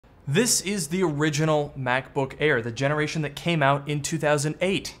This is the original MacBook Air, the generation that came out in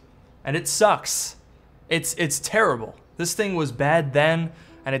 2008, and it sucks. It's terrible. This thing was bad then,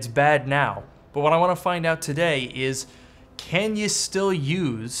 and it's bad now. But what I want to find out today is, can you still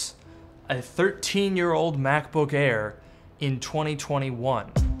use a 13-year-old MacBook Air in 2021?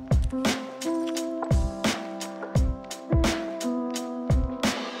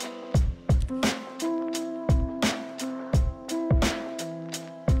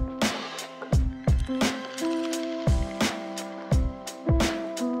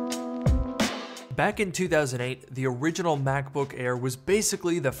 Back in 2008, the original MacBook Air was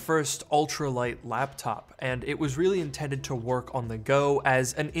basically the first ultralight laptop, and it was really intended to work on the go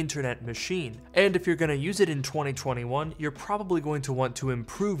as an internet machine. And if you're going to use it in 2021, you're probably going to want to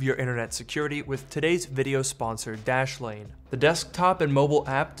improve your internet security with today's video sponsor, Dashlane. The desktop and mobile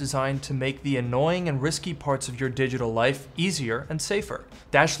app designed to make the annoying and risky parts of your digital life easier and safer.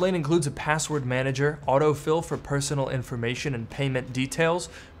 Dashlane includes a password manager, autofill for personal information and payment details,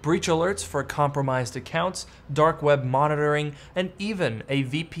 breach alerts for compromised accounts, dark web monitoring, and even a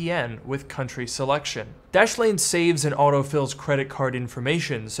VPN with country selection. Dashlane saves and autofills credit card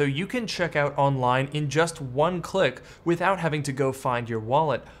information, so you can check out online in just one click without having to go find your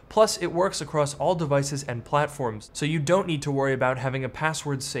wallet. Plus, it works across all devices and platforms, so you don't need to worry about having a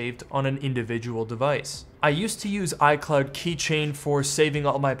password saved on an individual device. I used to use iCloud Keychain for saving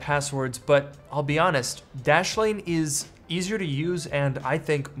all my passwords, but I'll be honest, Dashlane is easier to use and I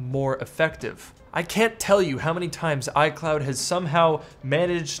think more effective. I can't tell you how many times iCloud has somehow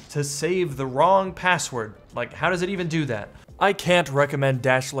managed to save the wrong password. Like, how does it even do that? I can't recommend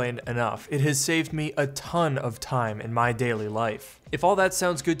Dashlane enough. It has saved me a ton of time in my daily life. If all that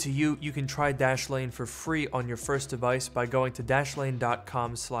sounds good to you, you can try Dashlane for free on your first device by going to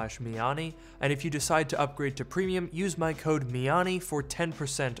dashlane.com/Miani, and if you decide to upgrade to premium, use my code Miani for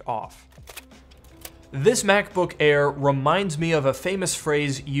 10% off. This MacBook Air reminds me of a famous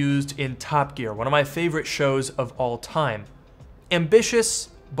phrase used in Top Gear, one of my favorite shows of all time. Ambitious,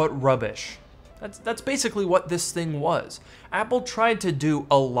 but rubbish. That's basically what this thing was. Apple tried to do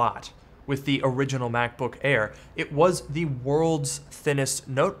a lot with the original MacBook Air. It was the world's thinnest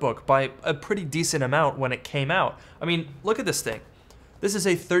notebook by a pretty decent amount when it came out. I mean, look at this thing. This is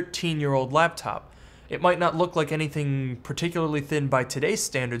a 13-year-old laptop. It might not look like anything particularly thin by today's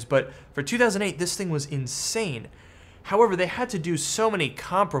standards, but for 2008, this thing was insane. However, they had to do so many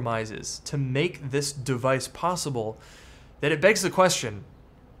compromises to make this device possible that it begs the question,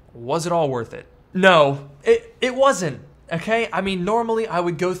 was it all worth it? No, it wasn't, okay? I mean, normally I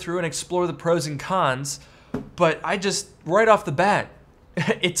would go through and explore the pros and cons, but I just, right off the bat,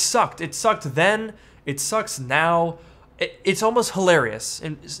 it sucked. It sucked then, it sucks now. It's almost hilarious,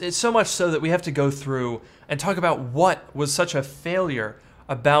 and it's so much so that we have to go through and talk about what was such a failure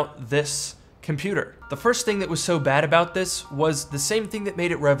about this computer. The first thing that was so bad about this was the same thing that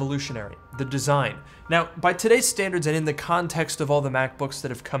made it revolutionary, the design. Now, by today's standards and in the context of all the MacBooks that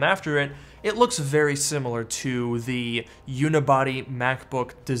have come after it, it looks very similar to the unibody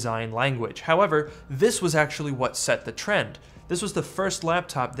MacBook design language. However, this was actually what set the trend. This was the first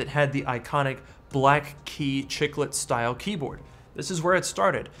laptop that had the iconic black key chiclet style keyboard. This is where it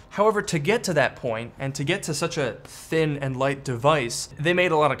started. However, to get to that point, and to get to such a thin and light device, they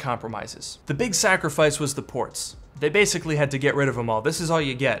made a lot of compromises. The big sacrifice was the ports. They basically had to get rid of them all. This is all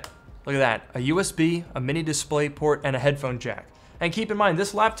you get. Look at that, a USB, a mini display port, and a headphone jack. And keep in mind,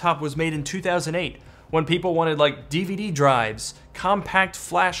 this laptop was made in 2008, when people wanted like DVD drives, compact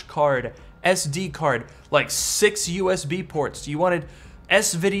flash card, SD card, like 6 USB ports. You wanted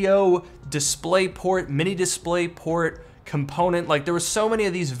S-video, display port, mini display port, component, like there were so many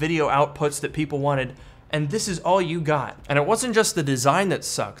of these video outputs that people wanted, and this is all you got. And it wasn't just the design that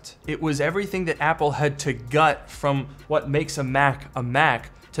sucked, it was everything that Apple had to gut from what makes a Mac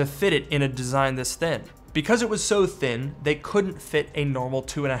to fit it in a design this thin. Because it was so thin, they couldn't fit a normal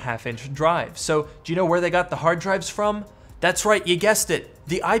 2.5-inch drive. So do you know where they got the hard drives from? That's right, you guessed it,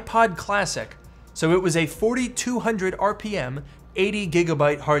 the iPod Classic. So it was a 4200 RPM, 80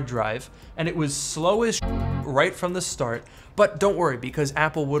 gigabyte hard drive, and it was slow as right from the start, but don't worry because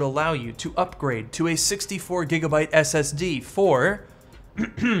Apple would allow you to upgrade to a 64 gigabyte SSD for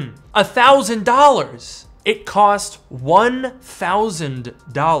 $1,000. It cost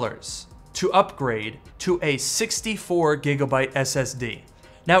 $1,000 to upgrade to a 64 gigabyte SSD.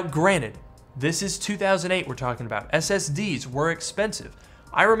 Now granted, this is 2008 we're talking about. SSDs were expensive.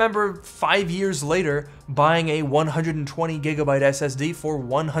 I remember 5 years later buying a 120 gigabyte SSD for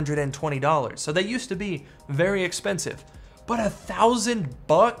 $120. So they used to be very expensive. But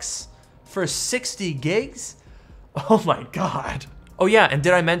 $1,000 for 60 gigs? Oh my God. Oh yeah, and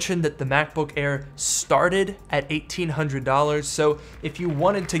did I mention that the MacBook Air started at $1,800? So if you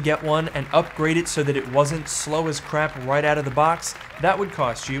wanted to get one and upgrade it so that it wasn't slow as crap right out of the box, that would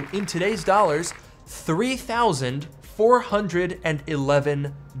cost you, in today's dollars,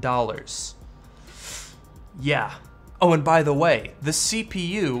 $3,411. Yeah. Oh, and by the way, the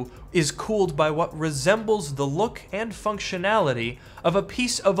CPU is cooled by what resembles the look and functionality of a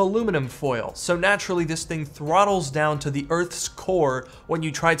piece of aluminum foil. So naturally, this thing throttles down to the Earth's core when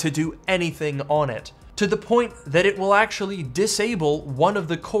you try to do anything on it, to the point that it will actually disable one of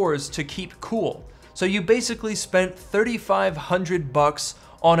the cores to keep cool. So you basically spent $3,500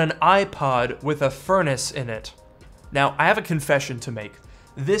 on an iPod with a furnace in it. Now, I have a confession to make.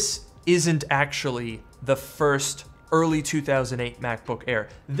 This isn't actually the first early 2008 MacBook Air.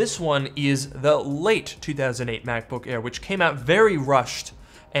 This one is the late 2008 MacBook Air, which came out very rushed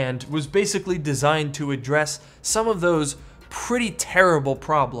and was basically designed to address some of those pretty terrible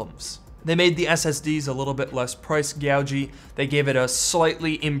problems. They made the SSDs a little bit less price gougy. They gave it a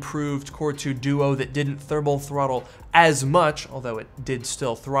slightly improved Core 2 Duo that didn't thermal throttle as much, although it did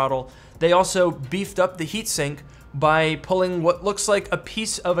still throttle. They also beefed up the heatsink by pulling what looks like a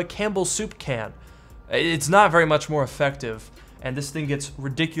piece of a Campbell's soup can. It's not very much more effective, and this thing gets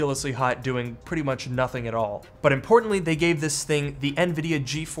ridiculously hot doing pretty much nothing at all. But importantly, they gave this thing the NVIDIA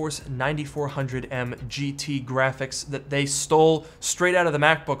GeForce 9400M GT graphics that they stole straight out of the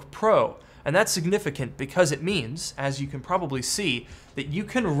MacBook Pro. And that's significant because it means, as you can probably see, that you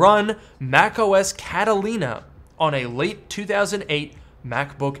can run macOS Catalina on a late 2008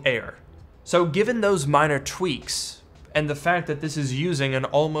 MacBook Air. So given those minor tweaks, and the fact that this is using an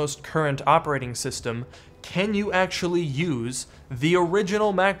almost current operating system, can you actually use the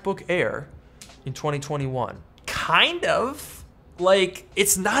original MacBook Air in 2021? Kind of. Like,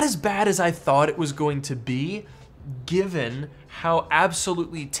 it's not as bad as I thought it was going to be, given how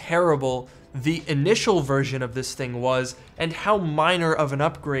absolutely terrible the initial version of this thing was, and how minor of an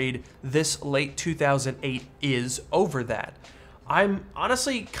upgrade this late 2008 is over that. I'm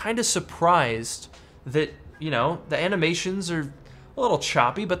honestly kind of surprised that, you know, the animations are a little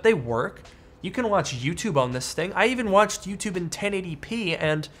choppy, but they work. You can watch YouTube on this thing. I even watched YouTube in 1080p,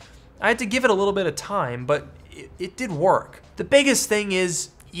 and I had to give it a little bit of time, but it did work. The biggest thing is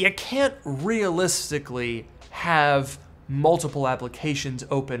you can't realistically have multiple applications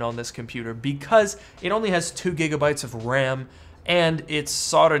open on this computer because it only has 2 GB of RAM, and it's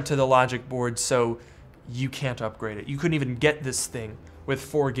soldered to the logic board, so you can't upgrade it. You couldn't even get this thing with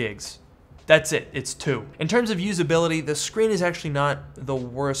 4 gigs. That's it, it's 2. In terms of usability, the screen is actually not the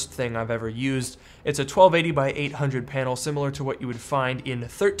worst thing I've ever used. It's a 1280 by 800 panel, similar to what you would find in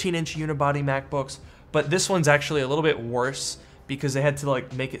 13-inch unibody MacBooks, but this one's actually a little bit worse because they had to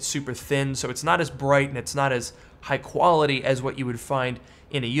like make it super thin, so it's not as bright and it's not as high quality as what you would find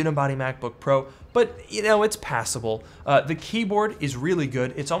in a unibody MacBook Pro, but you know, it's passable. The keyboard is really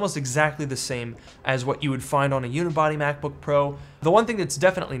good. It's almost exactly the same as what you would find on a unibody MacBook Pro. The one thing that's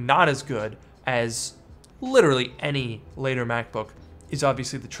definitely not as good as literally any later MacBook is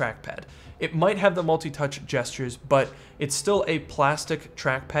obviously the trackpad. It might have the multi-touch gestures, but it's still a plastic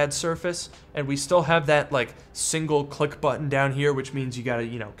trackpad surface, and we still have that like single click button down here, which means you gotta,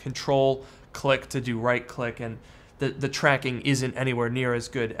 you know, control click to do right click, and the tracking isn't anywhere near as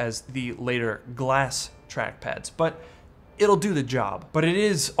good as the later glass trackpads, but it'll do the job. But it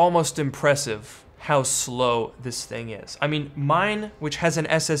is almost impressive how slow this thing is. I mean, mine, which has an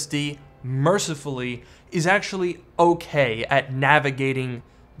SSD, mercifully, is actually okay at navigating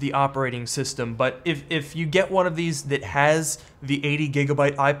the operating system, but if you get one of these that has the 80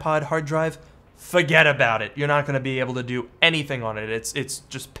 GB iPod hard drive, forget about it. You're not going to be able to do anything on it. It's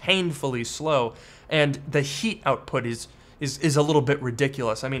just painfully slow, and the heat output is a little bit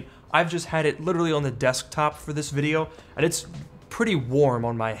ridiculous. I mean, I've just had it literally on the desktop for this video, and it's pretty warm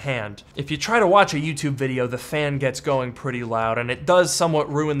on my hand. If you try to watch a YouTube video, the fan gets going pretty loud, and it does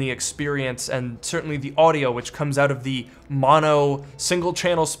somewhat ruin the experience, and certainly the audio, which comes out of the mono single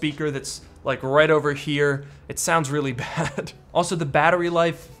channel speaker that's like right over here. It sounds really bad. Also, the battery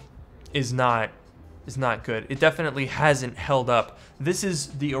life is not good. It definitely hasn't held up. This is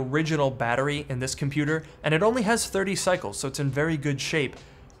the original battery in this computer, and it only has 30 cycles, so it's in very good shape.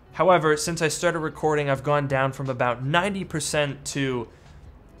 However, since I started recording, I've gone down from about 90% to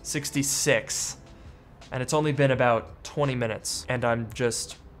 66, and it's only been about 20 minutes, and I'm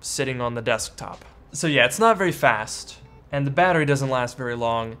just sitting on the desktop. So yeah, it's not very fast, and the battery doesn't last very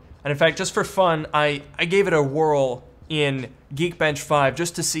long, and in fact, just for fun, I gave it a whirl in Geekbench 5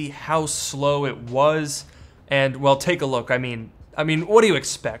 just to see how slow it was, and well, take a look. I mean, what do you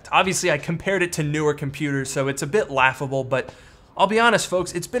expect? Obviously, I compared it to newer computers, so it's a bit laughable, but I'll be honest,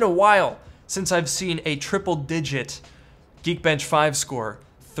 folks, it's been a while since I've seen a triple-digit Geekbench 5 score,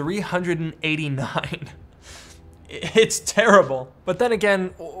 389. It's terrible. But then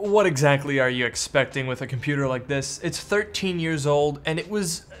again, what exactly are you expecting with a computer like this? It's 13 years old, and it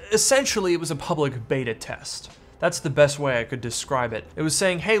was a public beta test. That's the best way I could describe it. It was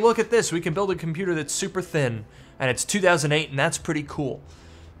saying, hey, look at this, we can build a computer that's super thin, and it's 2008, and that's pretty cool.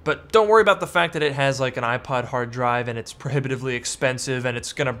 But don't worry about the fact that it has like an iPod hard drive, and it's prohibitively expensive, and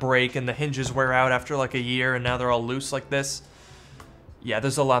it's gonna break, and the hinges wear out after like a year, and now they're all loose like this. Yeah,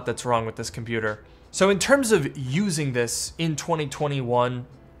 there's a lot that's wrong with this computer. So in terms of using this in 2021,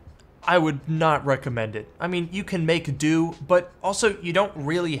 I would not recommend it. I mean, you can make do, but also you don't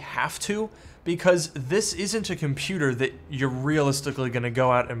really have to, because this isn't a computer that you're realistically gonna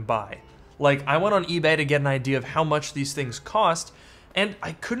go out and buy. Like, I went on eBay to get an idea of how much these things cost, and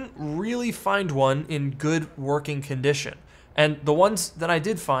I couldn't really find one in good working condition. And the ones that I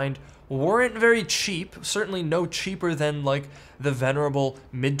did find weren't very cheap, certainly no cheaper than like the venerable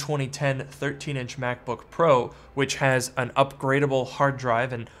mid-2010 13-inch MacBook Pro, which has an upgradable hard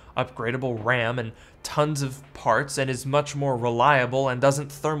drive and upgradable RAM and tons of parts and is much more reliable and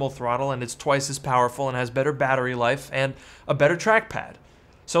doesn't thermal throttle and it's twice as powerful and has better battery life and a better trackpad.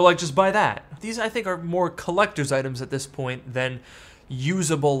 So like, just buy that. These I think are more collector's items at this point than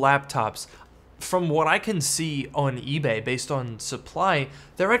usable laptops. From what I can see on eBay, based on supply,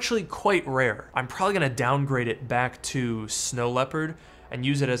 they're actually quite rare. I'm probably gonna downgrade it back to Snow Leopard and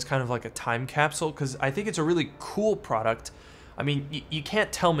use it as kind of like a time capsule, because I think it's a really cool product. I mean, you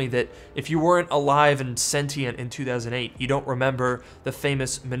can't tell me that if you weren't alive and sentient in 2008, you don't remember the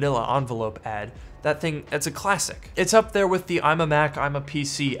famous Manila envelope ad. That thing, that's a classic. It's up there with the I'm a Mac, I'm a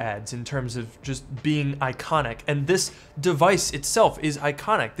PC ads in terms of just being iconic. And this device itself is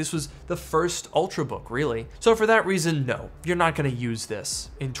iconic. This was the first Ultrabook, really. So for that reason, no, you're not gonna use this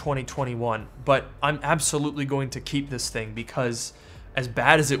in 2021, but I'm absolutely going to keep this thing because as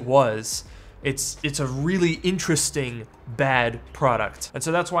bad as it was, it's a really interesting, bad product. And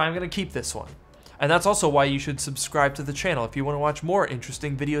so that's why I'm gonna keep this one. And that's also why you should subscribe to the channel if you want to watch more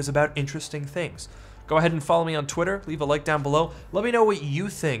interesting videos about interesting things. Go ahead and follow me on Twitter, leave a like down below. Let me know what you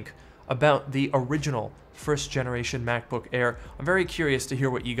think about the original first generation MacBook Air. I'm very curious to hear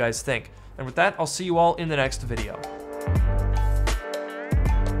what you guys think. And with that, I'll see you all in the next video.